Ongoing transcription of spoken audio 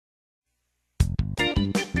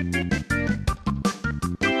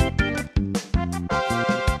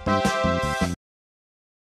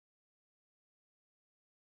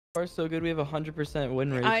We're so good. We have 100%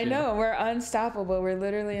 win ratio. I know, we're unstoppable. We're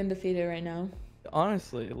literally undefeated right now.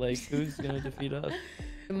 Honestly, like, who's gonna defeat us?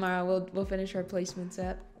 Tomorrow we'll finish our placements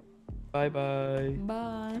up. Bye bye.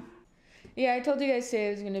 Bye. Yeah, I told you guys today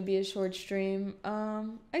it was gonna be a short stream. I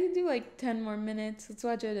could do like 10 more minutes. Let's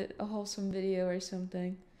watch a wholesome video or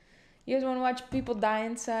something. You guys want to watch people die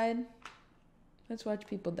inside? Let's watch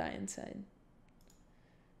people die inside.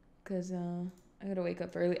 Cause I gotta wake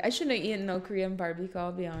up early. I shouldn't have eaten no Korean barbecue,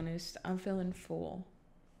 I'll be honest. I'm feeling full.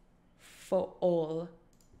 Full.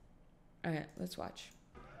 Alright, let's watch.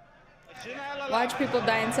 Watch people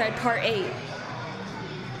die inside, part 8.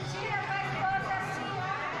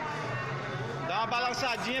 Dá uma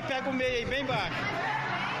balançadinha, pega o meio aí, bem baixo.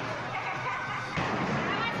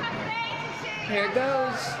 Here it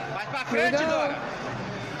goes. Mais pra frente, Dora.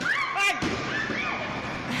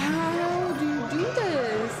 How do you do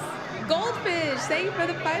this? Goldfish, thank you for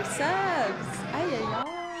the 5 subs. Ay, ay, ay.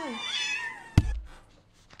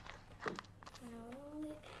 Roll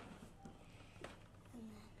it. And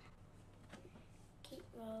then keep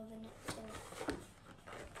rolling it till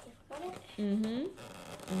you've got it. Mm-hmm.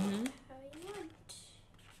 Mm-hmm. How you want.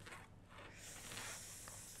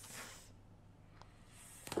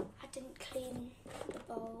 I didn't clean the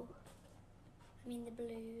bowl. I mean the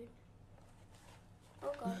balloon.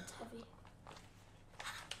 Oh god, it's heavy.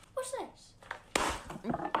 What's this?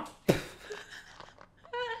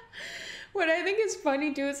 What I think is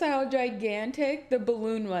funny too is how gigantic the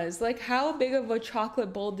balloon was. Like, how big of a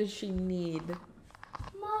chocolate bowl does she need?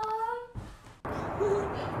 Mom!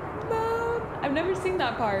 Mom! I've never seen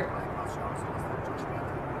that part.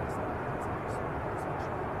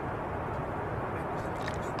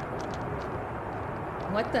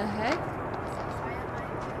 What the heck?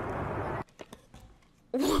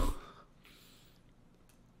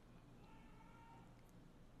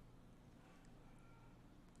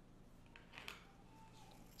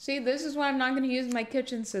 See, this is why I'm not gonna use my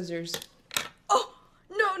kitchen scissors. Oh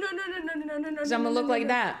no no no no no no no no! Cause I'm gonna look like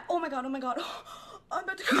that. Oh my god! Oh my god! I'm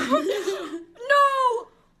about to go. No!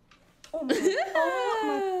 Oh my god! Oh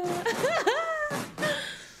my.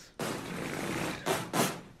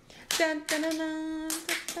 Dun, dun, dun, dun,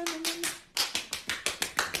 dun, dun, dun.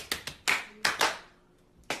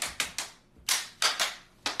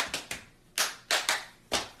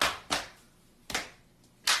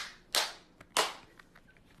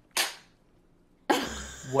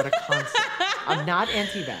 What a concept. I'm not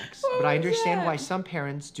anti-vax, but I understand why some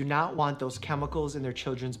parents do not want those chemicals in their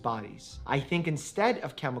children's bodies. I think instead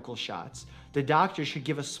of chemical shots, the doctor should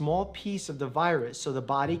give a small piece of the virus so the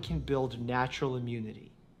body can build natural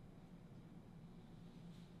immunity.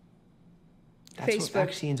 That's Facebook. what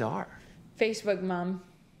vaccines are. Facebook, Mom.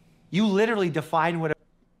 You literally defined what a...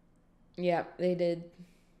 Yep, they did.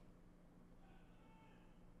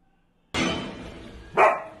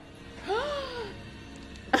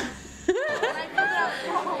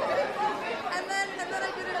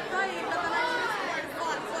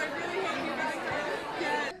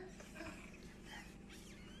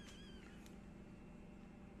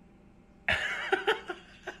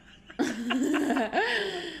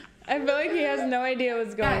 I feel like he has no idea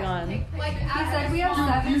what's going on. Like, he said we have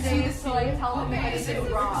 7 days to like tell him if it's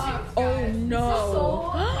wrong. Oh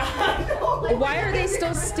no. Why are they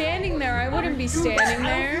still standing there? I wouldn't be standing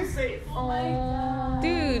there. Oh,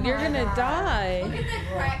 dude, you're gonna die. Look at the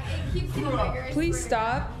crack. It keeps getting bigger. Please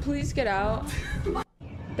stop. Please get out.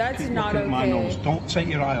 That's not Look at my nose. okay. Don't take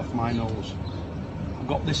your eye off my nose. I've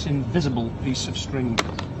got this invisible piece of string.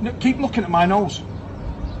 No, keep looking at my nose.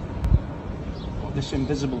 This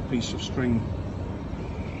invisible piece of string.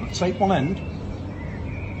 I take one end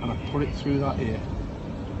and I put it through that ear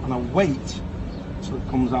and I wait till it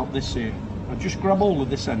comes out this ear. I just grab hold of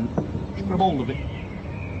this end, just grab hold of it,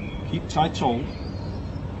 keep tight hold,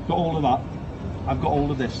 got hold of that, I've got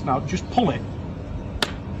hold of this. Now just pull it.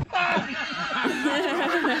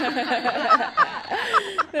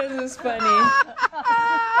 This is funny.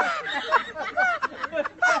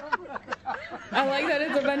 I like that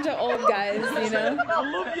it's a bunch of old guys, you know?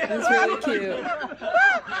 It's really cute.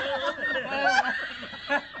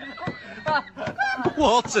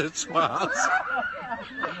 What a twat.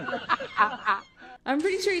 I'm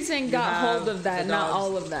pretty sure he's saying got hold of that, not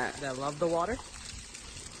all of that. That love the water.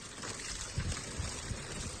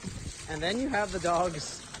 And then you have the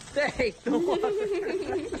dogs that hate the water.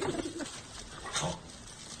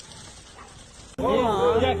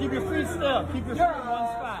 Yeah, keep your feet still. Keep your feet in one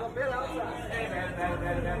spot.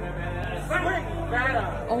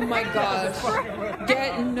 Oh my gosh.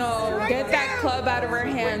 Get that club out of her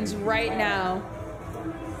hands right now.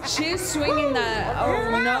 She's swinging that. Oh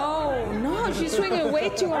no. No, No, she's swinging way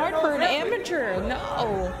too hard for an amateur.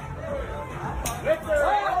 No.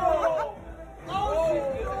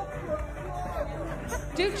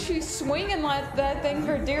 Dude, she's swinging like that thing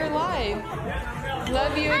for dear life.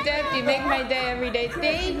 Love you, Adept. You make my day every day.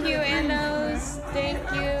 Thank you, Anos. Thank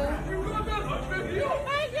you.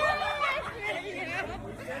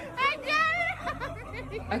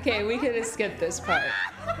 Okay, we could have skipped this part.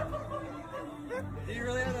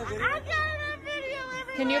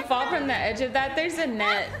 Can you fall from the edge of that? There's a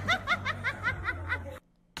net.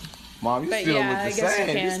 Mom, you But still yeah, look I the guess you same.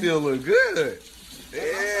 You can. still look good.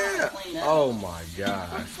 Yeah. Oh my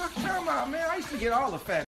God. What the fuck you talking about, man? I used to get all the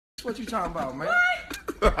fat. What you talking about, man?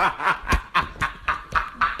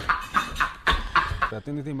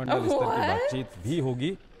 प्रतिनिधिमंडल स्तर की बातचीत भी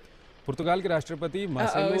होगी। पुर्तगाल के राष्ट्रपति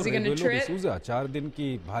Marcelo Rebelo D सूजा 4 दिन की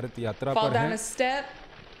भारत यात्रा पर हैं।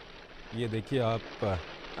 ये देखिए आप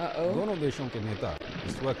दोनों देशों के नेता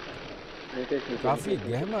इस वक्त काफी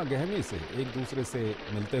गहमा गहमी से एक दूसरे से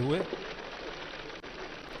मिलते हुए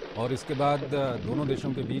और इसके बाद दोनों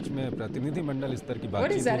देशों के बीच में प्रतिनिधिमंडल स्तर की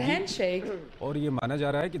बातचीत होगी और ये माना जा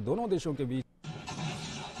रहा है कि दोनों देशों के बीच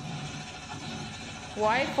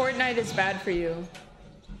Why Fortnite is bad for you?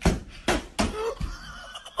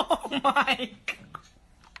 Oh my God.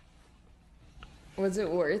 Was it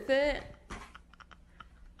worth it?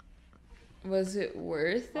 Was it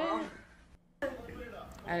worth it?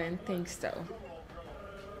 I didn't think so.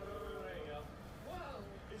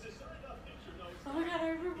 Oh my God, I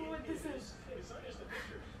remember what this is.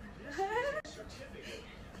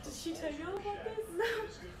 Did she tell you about this? No.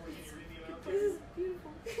 This is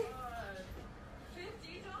beautiful.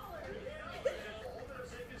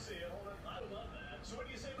 So what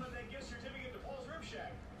do you say about that gift certificate to Paul's Rib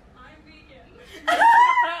Shack? I'm vegan.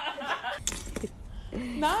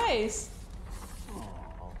 Nice.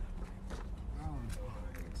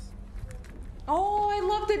 Oh, I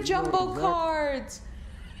love the jumbo cards.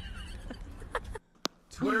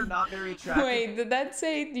 Twitter not very attractive. Wait, did that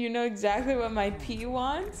say, do you know exactly what my P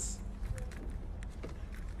wants?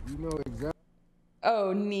 You know exactly.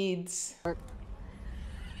 Oh, needs.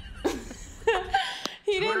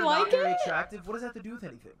 He Twitter didn't not like very it? attractive? What does that have to do with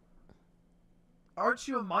anything? Aren't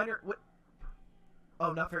you a minor? What?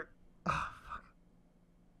 Oh, not very. Oh, fuck.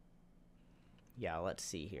 Yeah, let's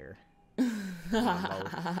see here.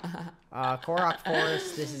 Korok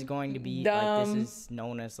Forest, this is going to be like, this is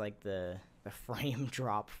known as like the frame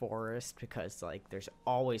drop forest because like there's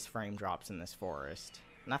always frame drops in this forest.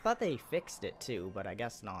 And I thought they fixed it too, but I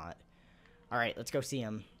guess not. Alright, let's go see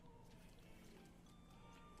him.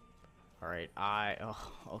 Alright,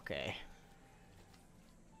 oh, okay.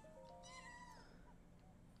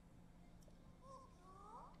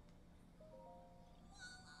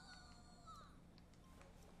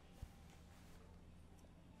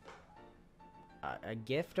 A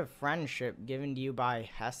gift of friendship given to you by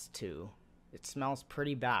Hestu. It smells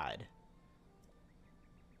pretty bad.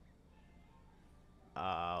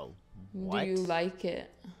 What? Do you like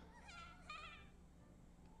it?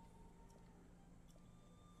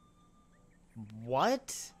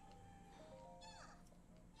 What?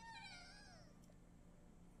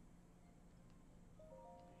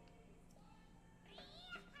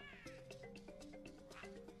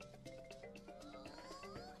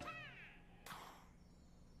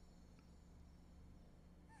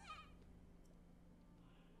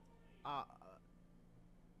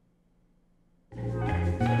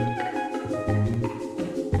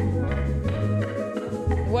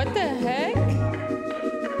 What the heck?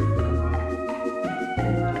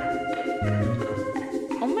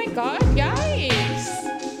 Oh my god, yikes!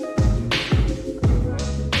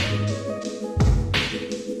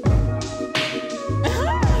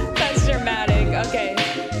 That's dramatic. Okay.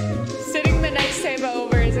 Sitting the next table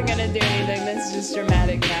over isn't gonna do anything. That's just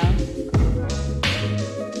dramatic now.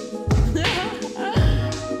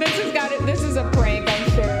 This is a prank, I'm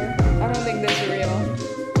sure. I don't think this is real.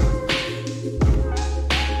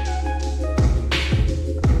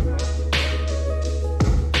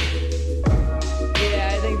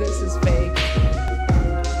 Yeah, I think this is fake.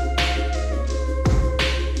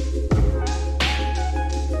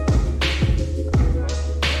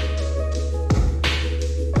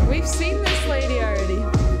 We've seen this lady already.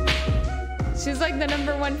 She's like the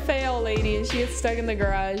 #1 fail lady and she gets stuck in the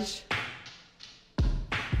garage.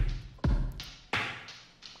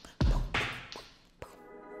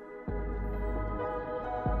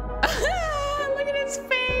 Look at his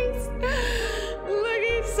face. Look,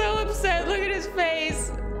 he's so upset. Look at his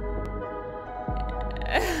face.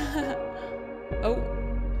 Oh.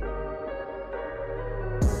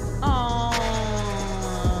 Oh,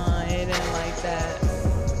 I didn't like that.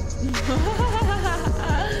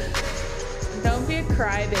 Don't be a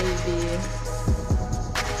crybaby.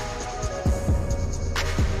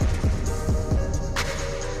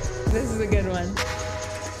 This is a good one.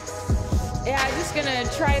 Yeah, I'm just gonna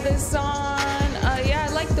try this on. Yeah,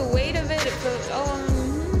 I like the weight of it.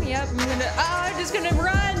 Yep. I'm just gonna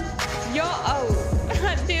run. Yo,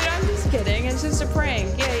 dude, I'm just kidding. It's just a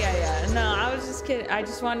prank. Yeah. No, I was just kidding. I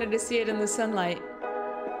just wanted to see it in the sunlight.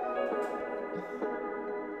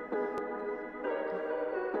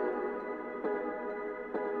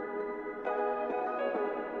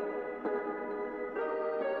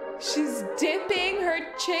 She's dipping her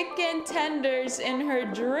chicken tenders in her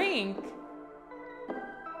drink.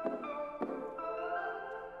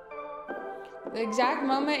 The exact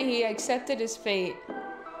moment he accepted his fate.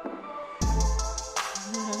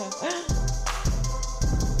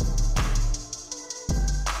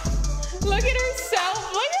 Look at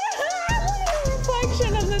herself. Look at her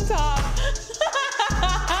reflection on the top.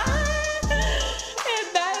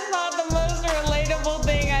 That's not the most relatable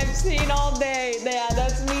thing I've seen all day. Yeah,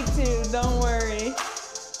 that's me too. Don't worry.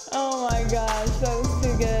 Oh my gosh, that was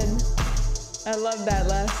too good. I love that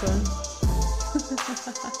last one.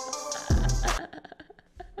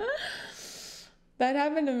 That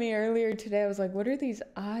happened to me earlier today. I was like, what are these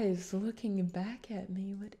eyes looking back at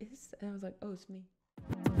me? What is that? I was like, oh, it's me.